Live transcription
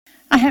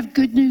I have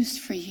good news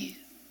for you.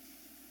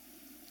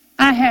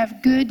 I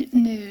have good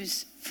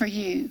news for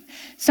you.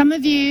 Some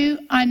of you,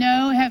 I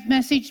know, have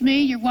messaged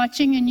me. You're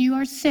watching and you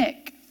are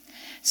sick.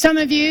 Some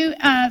of you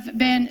have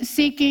been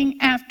seeking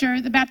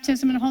after the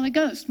baptism in the Holy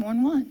Ghost, more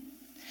than one.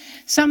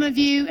 Some of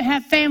you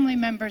have family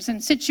members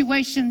and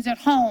situations at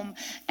home,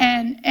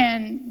 and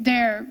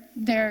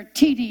they're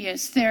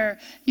tedious.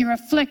 You're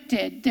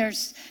afflicted.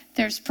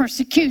 There's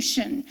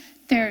persecution.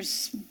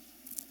 There's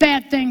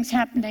bad things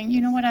happening.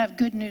 You know what? I have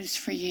good news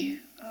for you.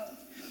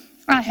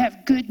 I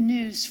have good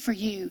news for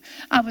you.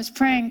 I was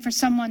praying for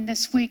someone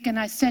this week, and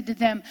I said to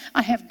them,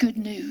 I have good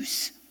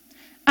news.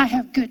 I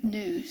have good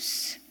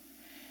news.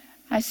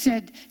 I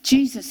said,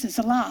 Jesus is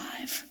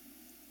alive.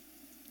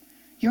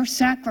 Your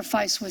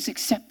sacrifice was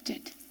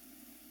accepted.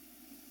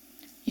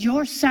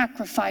 Your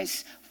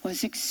sacrifice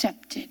was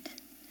accepted.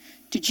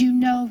 Did you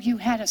know you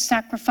had a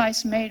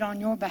sacrifice made on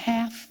your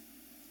behalf?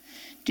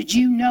 Did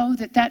you know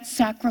that that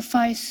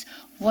sacrifice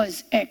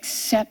was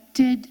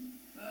accepted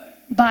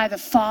by the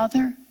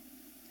Father?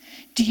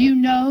 Do you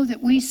know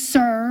that we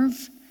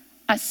serve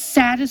a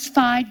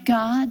satisfied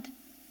God?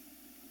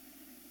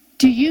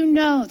 Do you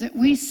know that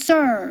we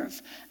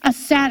serve a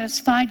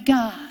satisfied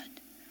God?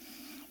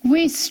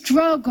 We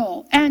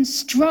struggle and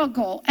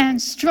struggle and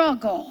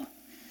struggle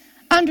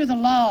under the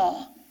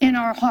law in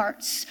our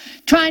hearts,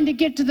 trying to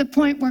get to the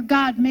point where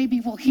God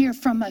maybe will hear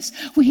from us.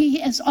 He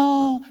has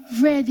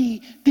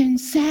already been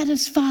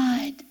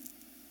satisfied.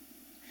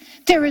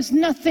 There is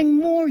nothing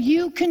more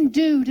you can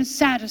do to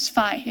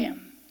satisfy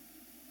him.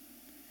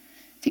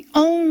 The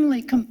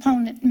only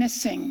component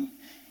missing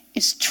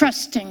is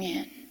trusting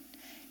in,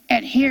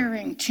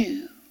 adhering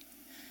to,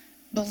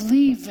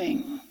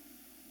 believing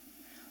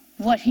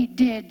what he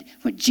did,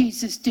 what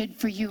Jesus did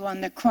for you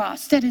on the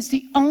cross. That is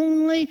the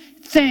only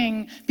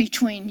thing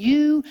between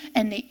you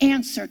and the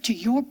answer to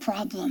your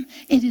problem.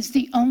 It is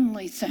the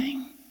only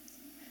thing.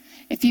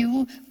 If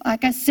you,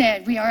 like I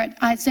said, we are at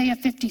Isaiah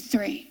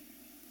 53.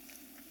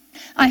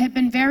 I have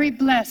been very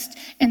blessed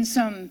in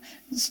some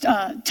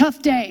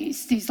tough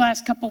days these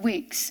last couple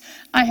weeks.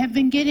 I have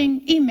been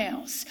getting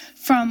emails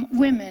from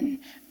women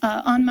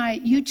on my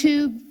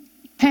YouTube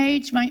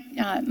page, my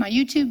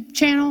YouTube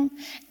channel,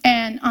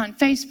 and on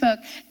Facebook,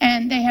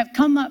 and they have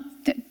come up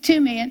to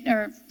me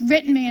or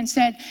written me and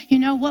said, you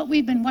know what,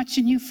 we've been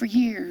watching you for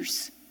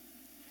years.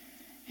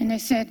 And they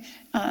said,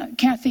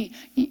 Kathie,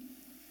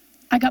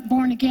 I got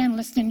born again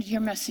listening to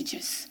your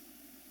messages.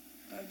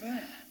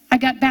 I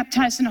got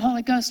baptized in the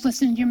Holy Ghost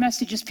listening to your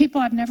messages. People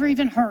I've never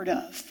even heard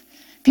of.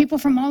 People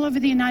from all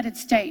over the United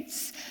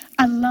States.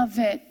 I love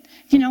it.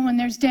 You know, when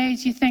there's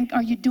days you think,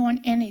 are you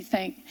doing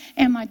anything?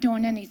 Am I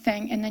doing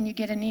anything? And then you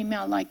get an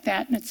email like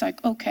that, and it's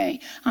like, okay,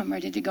 I'm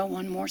ready to go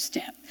one more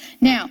step.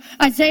 Now,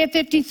 Isaiah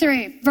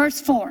 53, verse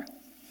 4.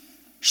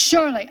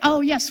 Surely, oh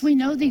yes, we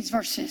know these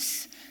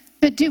verses,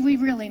 but do we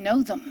really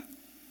know them?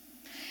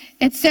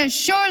 It says,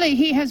 surely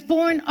he has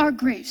borne our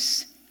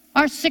griefs,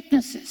 our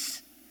sicknesses.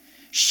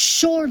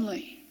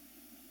 Surely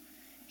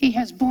he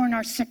has borne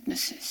our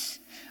sicknesses.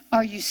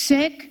 Are you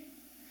sick?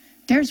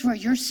 There's where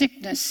your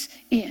sickness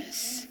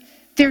is.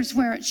 There's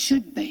where it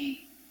should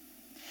be.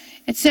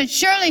 It said,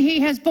 surely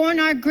he has borne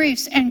our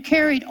griefs and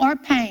carried our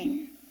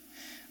pain.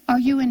 Are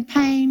you in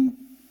pain?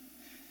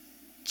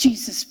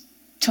 Jesus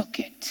took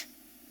it.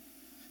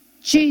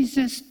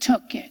 Jesus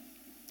took it.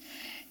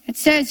 It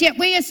says, yet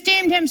we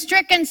esteemed him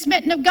stricken,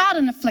 smitten of God,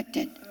 and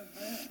afflicted.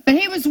 But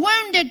he was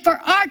wounded for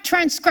our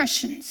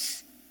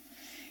transgressions.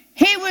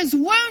 He was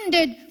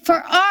wounded for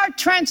our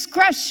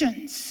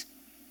transgressions.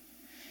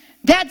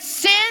 That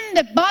sin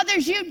that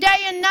bothers you day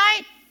and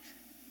night,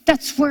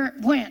 that's where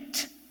it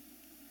went.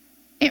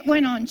 It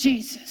went on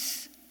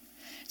Jesus.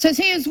 It says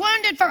he was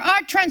wounded for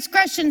our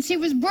transgressions. He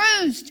was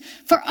bruised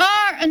for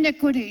our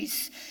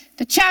iniquities.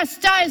 The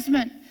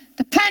chastisement,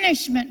 the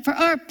punishment for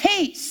our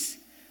peace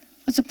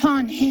was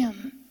upon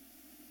him.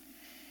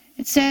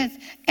 It says,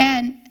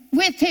 and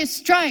with his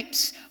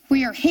stripes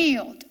we are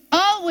healed.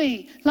 All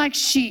we like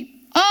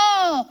sheep.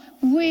 All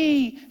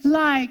we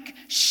like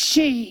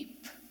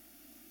sheep.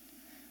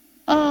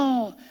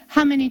 Oh,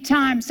 how many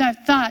times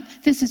I've thought,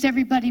 this is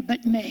everybody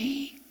but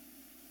me.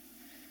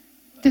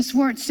 This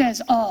word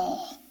says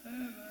all.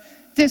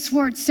 This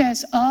word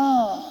says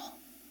all.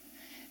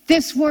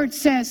 This word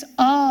says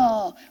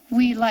all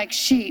we like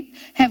sheep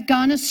have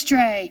gone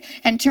astray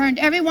and turned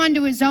everyone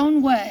to his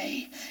own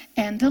way.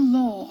 And the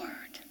Lord,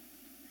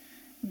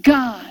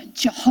 God,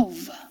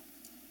 Jehovah,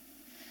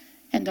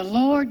 and the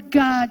Lord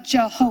God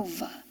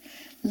Jehovah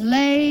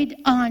laid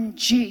on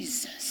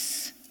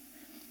Jesus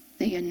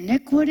the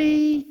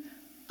iniquity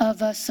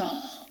of us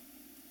all.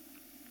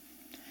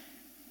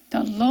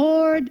 The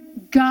Lord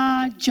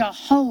God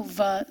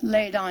Jehovah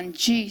laid on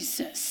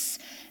Jesus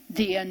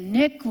the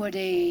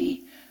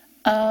iniquity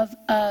of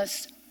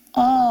us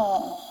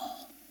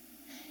all.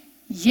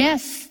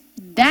 Yes,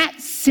 that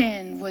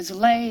sin was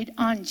laid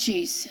on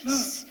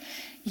Jesus.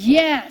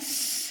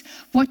 Yes,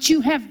 what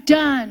you have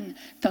done,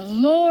 the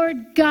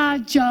Lord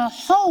God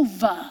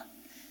Jehovah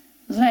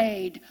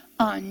laid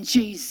on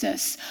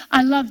Jesus.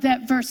 I love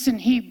that verse in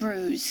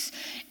Hebrews.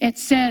 It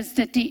says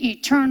that the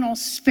eternal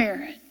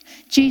Spirit,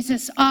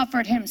 Jesus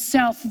offered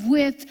himself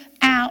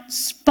without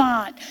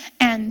spot,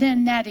 and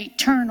then that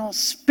eternal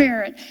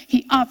Spirit,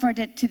 he offered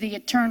it to the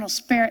eternal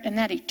Spirit, and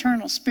that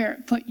eternal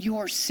Spirit put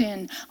your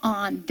sin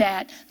on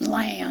that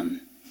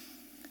Lamb.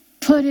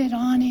 Put it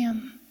on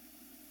him.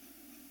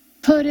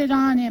 Put it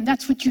on him.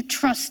 That's what you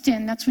trust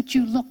in. That's what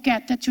you look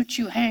at. That's what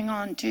you hang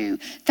on to.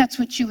 That's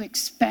what you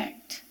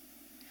expect.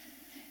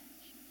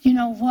 You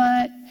know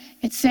what?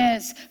 It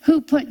says,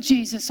 who put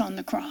Jesus on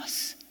the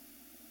cross?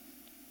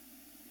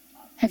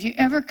 Have you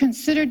ever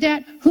considered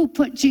that? Who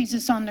put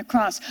Jesus on the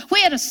cross?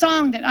 We had a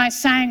song that I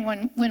sang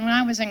when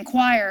I was in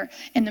choir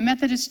in the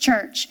Methodist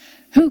church.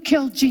 Who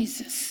killed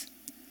Jesus?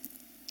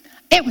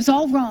 It was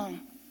all wrong.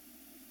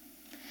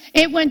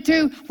 It went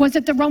through, was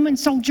it the Roman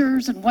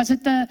soldiers, and was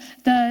it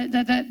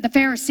the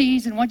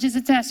Pharisees, and what is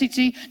it, the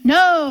Sadducees?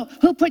 No,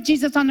 who put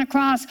Jesus on the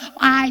cross?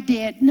 I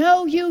did.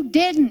 No, you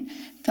didn't.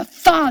 The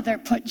Father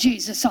put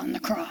Jesus on the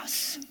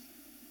cross.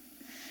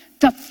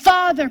 The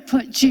Father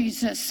put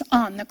Jesus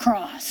on the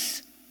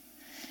cross.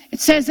 It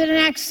says in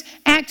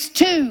Acts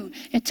 2,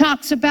 it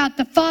talks about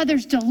the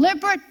Father's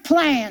deliberate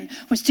plan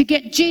was to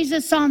get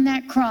Jesus on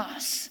that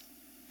cross.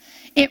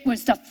 It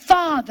was the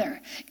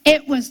Father.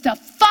 It was the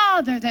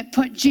Father that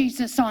put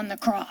Jesus on the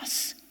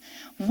cross.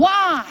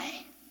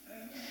 Why?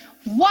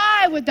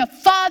 Why would the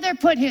Father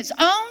put his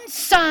own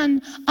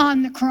Son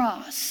on the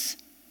cross?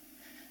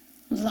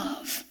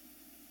 Love.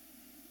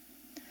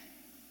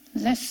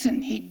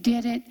 Listen, he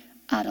did it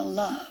out of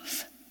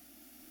love.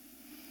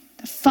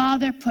 The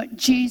Father put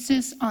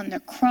Jesus on the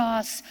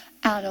cross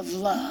out of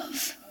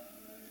love.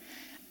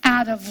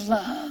 Out of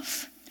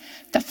love.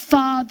 The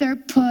Father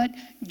put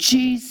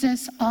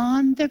Jesus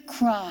on the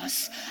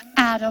cross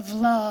out of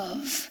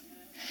love.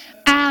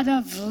 Out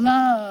of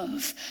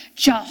love.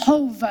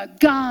 Jehovah,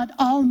 God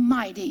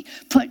Almighty,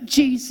 put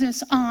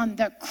Jesus on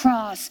the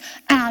cross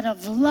out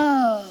of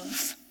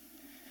love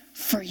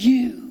for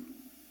you.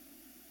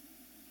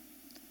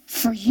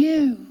 For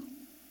you.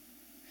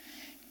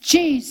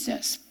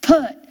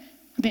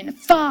 The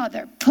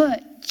Father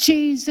put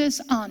Jesus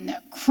on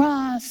the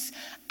cross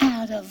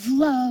out of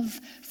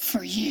love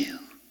for you.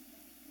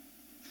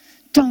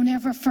 Don't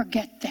ever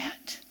forget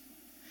that.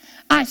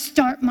 I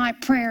start my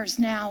prayers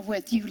now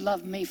with, you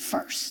love me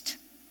first.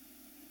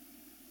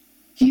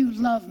 You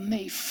love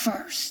me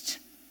first.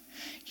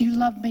 You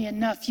love me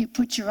enough, you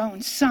put your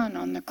own Son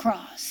on the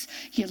cross.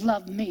 You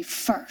love me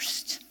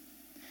first.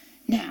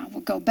 Now,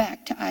 we'll go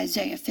back to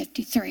Isaiah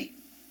 53.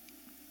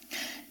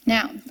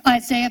 Now,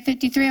 Isaiah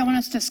 53, I want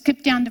us to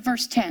skip down to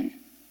verse 10.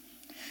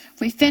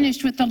 We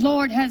finished with the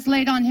Lord has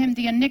laid on him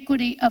the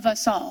iniquity of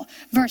us all.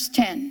 Verse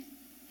 10.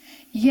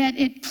 Yet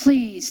it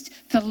pleased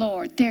the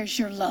Lord. There's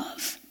your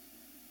love.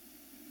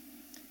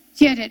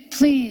 Yet it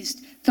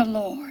pleased the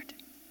Lord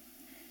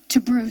to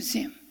bruise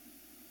him.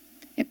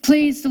 It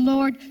pleased the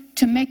Lord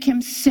to make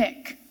him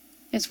sick,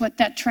 is what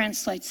that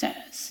translates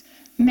as.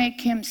 Make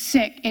him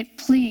sick. It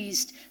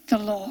pleased the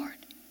Lord.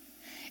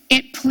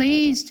 It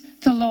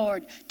pleased the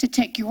Lord to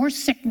take your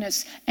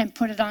sickness and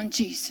put it on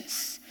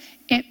Jesus.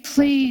 It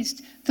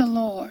pleased the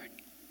Lord.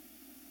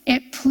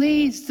 It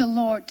pleased the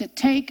Lord to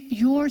take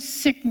your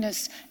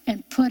sickness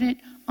and put it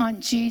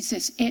on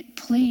Jesus. It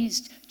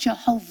pleased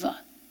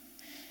Jehovah.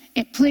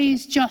 It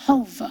pleased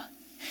Jehovah.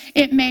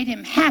 It made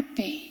him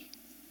happy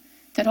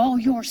that all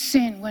your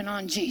sin went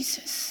on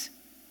Jesus.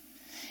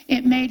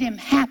 It made him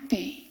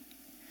happy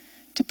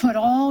to put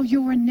all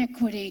your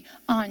iniquity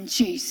on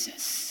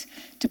Jesus.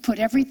 To put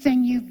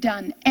everything you've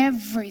done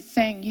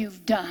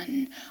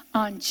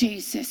on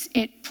Jesus.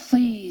 It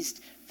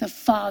pleased the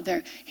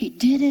Father. He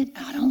did it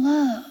out of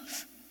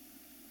love.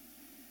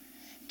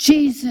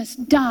 Jesus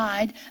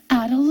died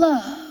out of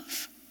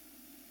love.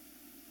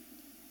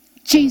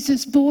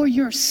 Jesus bore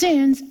your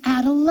sins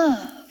out of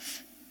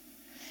love.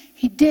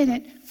 He did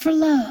it for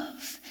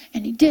love.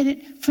 And he did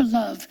it for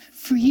love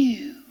for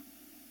you.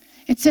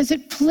 It says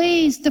it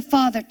pleased the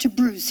Father to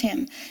bruise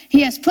him.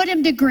 He has put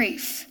him to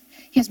grief.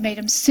 He has made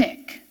him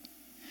sick.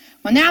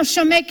 When thou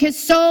shalt make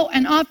his soul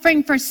an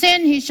offering for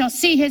sin, he shall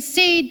see his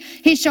seed,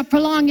 he shall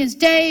prolong his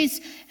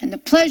days, and the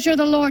pleasure of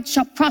the Lord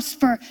shall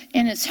prosper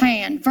in his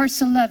hand.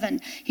 Verse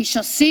 11, he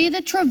shall see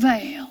the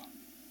travail.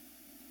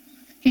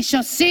 He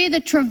shall see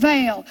the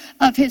travail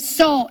of his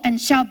soul and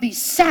shall be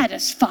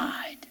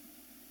satisfied.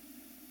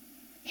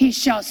 He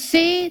shall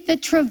see the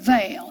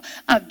travail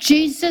of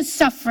Jesus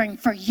suffering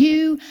for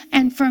you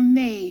and for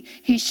me.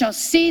 He shall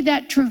see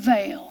that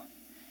travail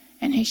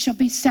and he shall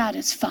be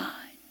satisfied.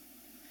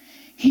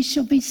 He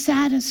shall be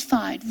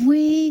satisfied.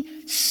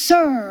 We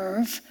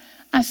serve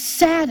a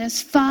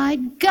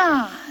satisfied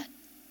God.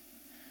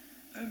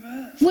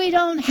 Amen. We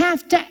don't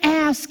have to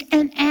ask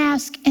and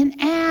ask and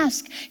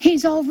ask.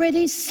 He's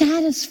already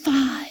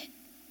satisfied.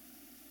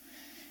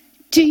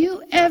 Do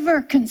you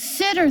ever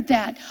consider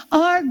that?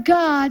 Our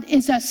God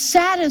is a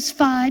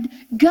satisfied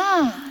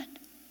God.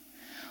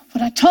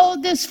 What I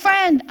told this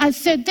friend, I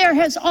said, there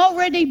has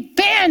already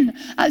been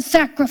a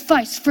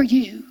sacrifice for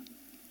you.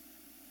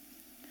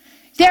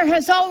 There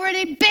has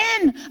already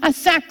been a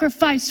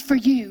sacrifice for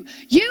you.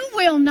 You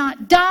will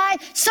not die.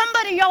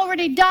 Somebody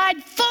already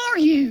died for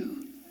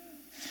you.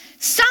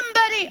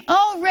 Somebody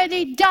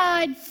already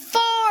died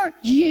for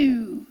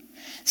you.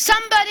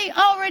 Somebody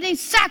already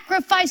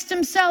sacrificed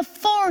himself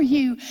for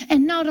you.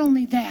 And not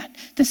only that,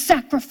 the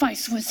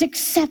sacrifice was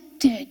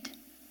accepted.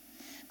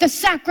 The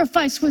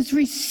sacrifice was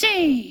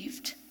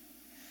received.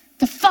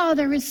 The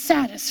Father is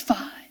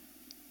satisfied.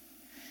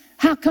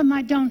 How come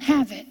I don't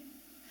have it?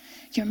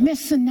 You're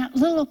missing that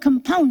little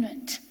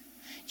component.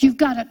 You've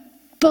got to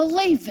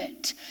believe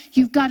it.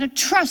 You've got to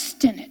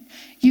trust in it.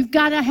 You've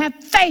got to have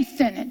faith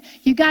in it.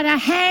 You've got to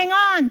hang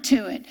on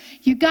to it.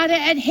 You've got to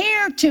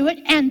adhere to it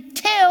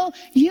until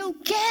you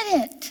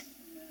get it.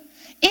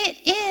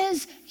 It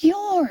is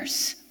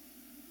yours.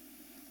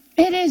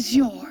 It is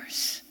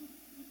yours.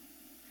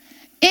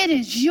 It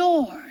is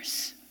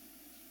yours.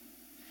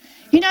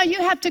 You know, you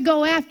have to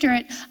go after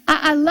it.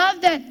 I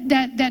love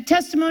that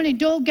testimony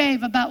Dole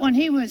gave about when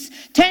he was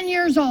 10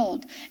 years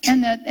old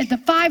and the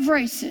 5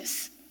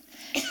 races.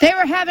 They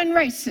were having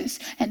races,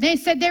 and they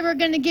said they were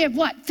going to give,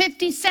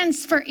 50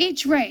 cents for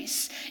each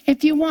race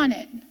if you won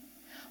it.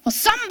 Well,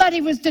 somebody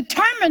was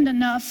determined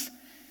enough,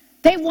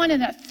 they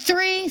wanted a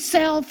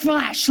 3-cell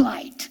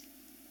flashlight.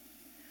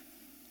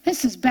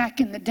 This is back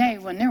in the day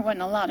when there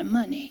wasn't a lot of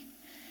money.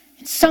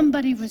 And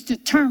somebody was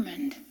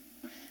determined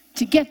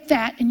to get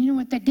that, and you know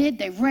what they did?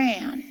 They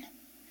ran.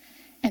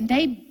 And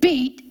they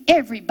beat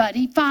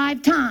everybody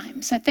 5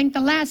 times. I think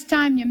the last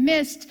time you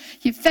missed,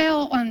 you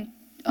fell on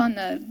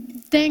the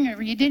thing,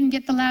 or you didn't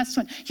get the last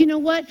one. You know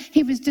what?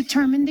 He was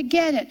determined to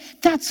get it.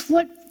 That's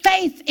what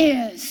faith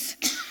is.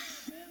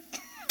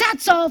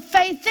 That's all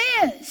faith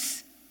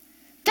is.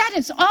 That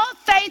is all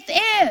faith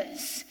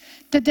is.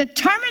 The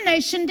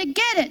determination to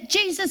get it.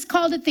 Jesus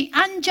called it the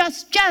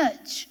unjust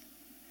judge.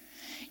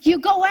 You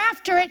go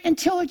after it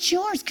until it's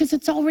yours because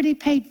it's already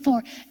paid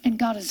for and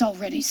God is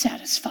already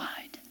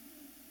satisfied.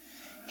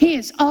 He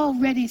is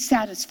already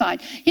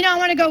satisfied. You know, I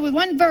want to go with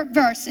one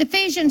verse,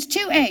 Ephesians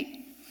 2:8.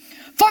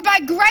 For by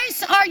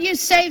grace are you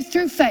saved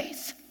through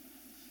faith.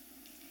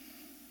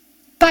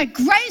 By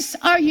grace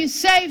are you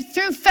saved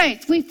through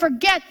faith. We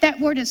forget that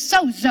word is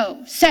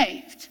sozo,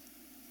 saved.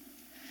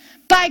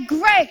 By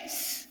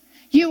grace,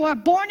 you are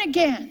born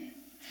again.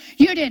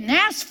 You didn't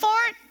ask for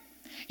it.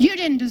 You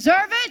didn't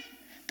deserve it.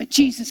 But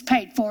Jesus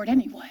paid for it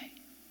anyway.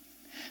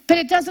 But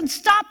it doesn't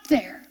stop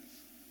there.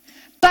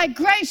 By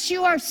grace,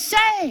 you are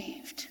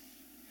saved.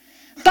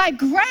 By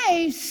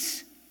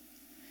grace,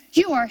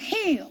 you are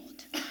healed.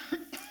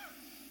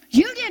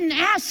 You didn't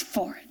ask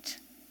for it.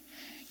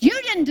 You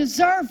didn't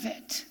deserve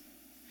it.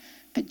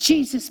 But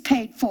Jesus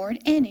paid for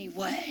it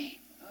anyway.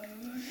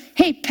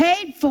 He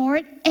paid for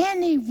it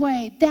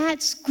anyway.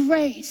 That's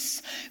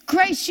grace.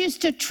 Grace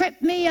used to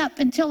trip me up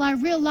until I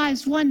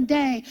realized one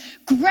day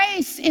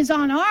grace is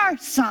on our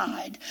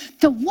side.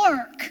 The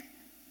work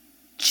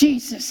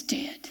Jesus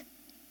did.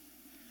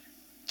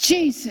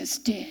 Jesus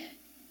did.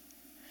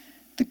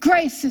 The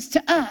grace is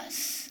to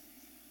us.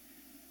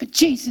 But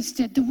Jesus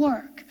did the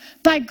work.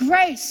 By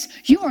grace,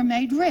 you are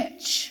made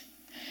rich.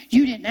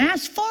 You didn't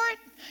ask for it.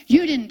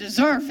 You didn't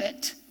deserve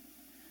it.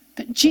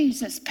 But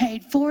Jesus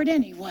paid for it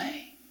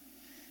anyway.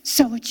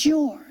 So it's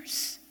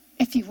yours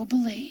if you will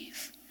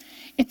believe.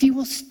 If you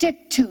will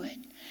stick to it.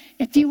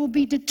 If you will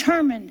be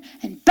determined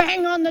and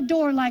bang on the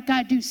door like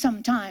I do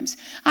sometimes.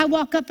 I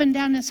walk up and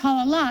down this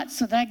hall a lot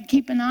so that I can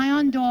keep an eye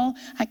on Dole.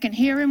 I can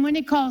hear him when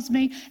he calls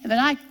me. But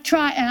I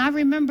try, and I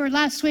remember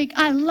last week,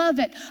 I love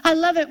it. I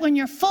love it when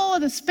you're full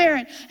of the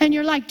Spirit and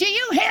you're like, do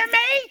you hear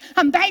me?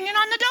 I'm banging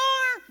on the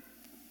door.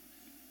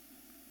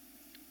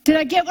 Did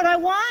I get what I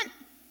want?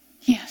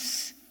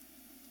 Yes.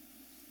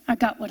 I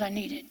got what I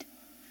needed.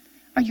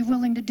 Are you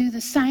willing to do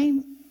the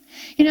same?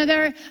 You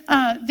know,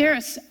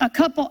 there's a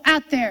couple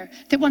out there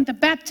that want the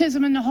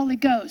baptism in the Holy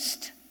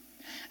Ghost.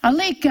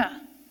 Alika,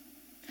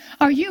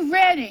 are you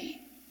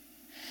ready?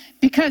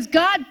 Because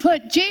God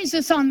put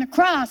Jesus on the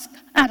cross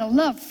out of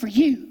love for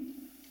you.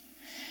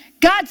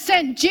 God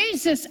sent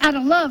Jesus out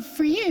of love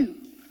for you.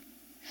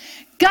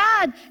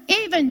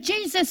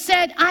 Jesus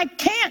said, I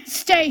can't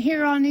stay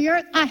here on the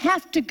earth. I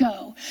have to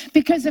go.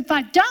 Because if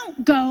I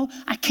don't go,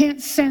 I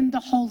can't send the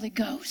Holy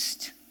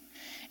Ghost.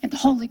 And the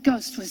Holy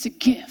Ghost was a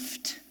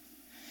gift.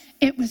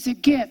 It was a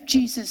gift.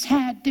 Jesus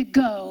had to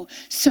go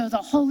so the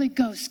Holy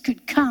Ghost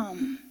could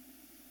come.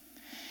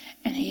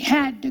 And he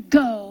had to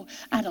go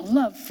out of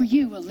love for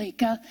you,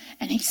 Alika.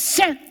 And he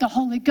sent the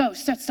Holy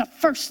Ghost. That's the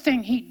first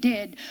thing he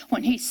did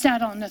when he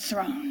sat on the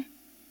throne.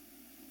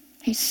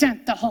 He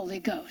sent the Holy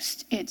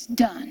Ghost. It's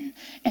done.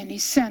 And he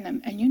sent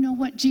him. And you know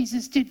what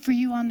Jesus did for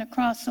you on the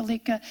cross,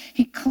 Alika?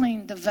 He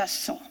cleaned the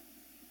vessel.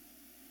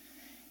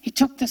 He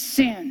took the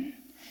sin.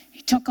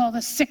 He took all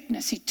the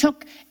sickness. He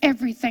took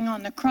everything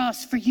on the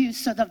cross for you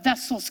so the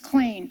vessel's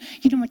clean.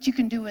 You know what you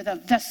can do with a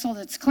vessel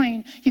that's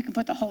clean? You can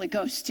put the Holy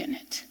Ghost in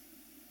it.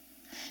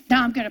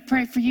 Now I'm going to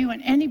pray for you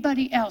and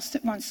anybody else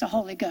that wants the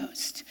Holy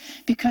Ghost.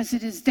 Because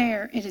it is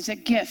there. It is a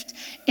gift.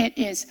 It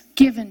is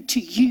given to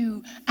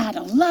you out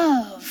of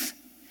love.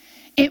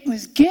 It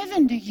was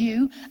given to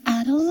you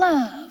out of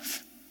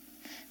love.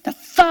 The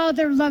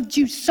Father loved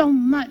you so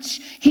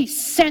much, he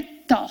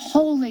sent the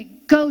Holy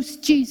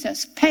Ghost.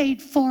 Jesus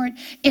paid for it.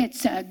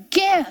 It's a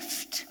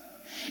gift.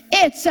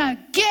 It's a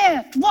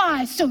gift.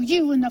 Why? So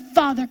you and the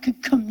Father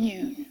could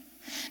commune.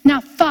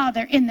 Now,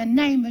 Father, in the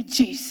name of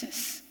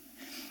Jesus,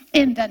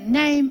 in the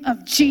name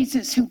of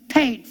Jesus who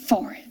paid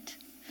for it,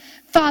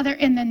 Father,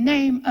 in the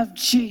name of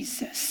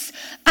Jesus,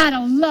 out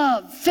of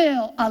love,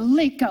 fill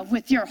Alika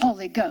with your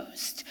Holy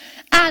Ghost.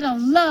 Out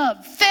of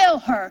love, fill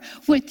her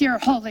with your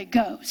Holy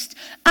Ghost.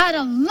 Out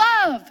of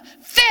love,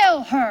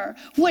 fill her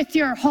with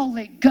your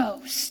Holy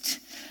Ghost.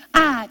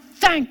 I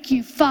thank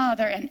you,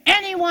 Father, and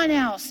anyone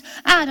else,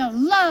 out of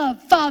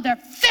love, Father,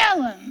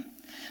 fill them.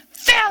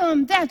 Fill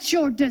them, that's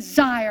your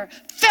desire.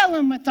 Fill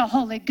them with the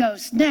Holy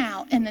Ghost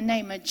now in the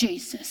name of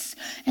Jesus.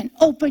 And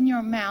open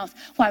your mouth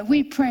while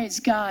we praise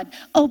God.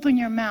 Open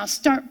your mouth,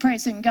 start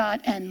praising God,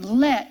 and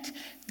let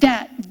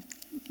that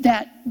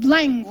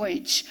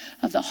language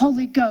of the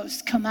Holy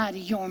Ghost come out of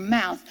your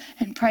mouth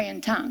and pray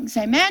in tongues.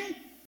 Amen?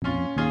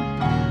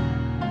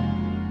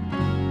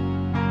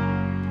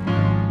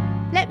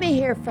 Let me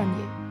hear from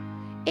you.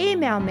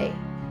 Email me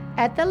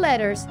at the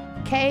letters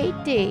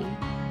kd@kdwol.com.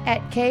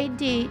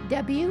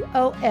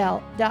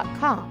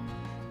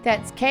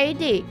 That's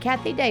KD,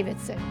 Kathie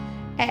Davidson,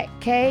 at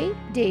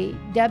kdwol.com.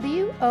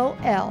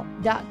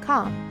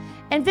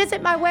 And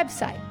visit my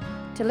website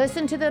to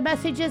listen to the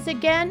messages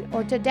again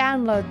or to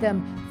download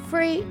them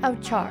free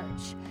of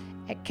charge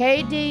at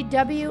kdwol.com.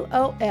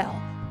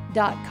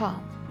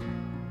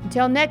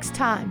 Until next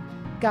time,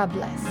 God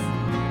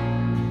bless.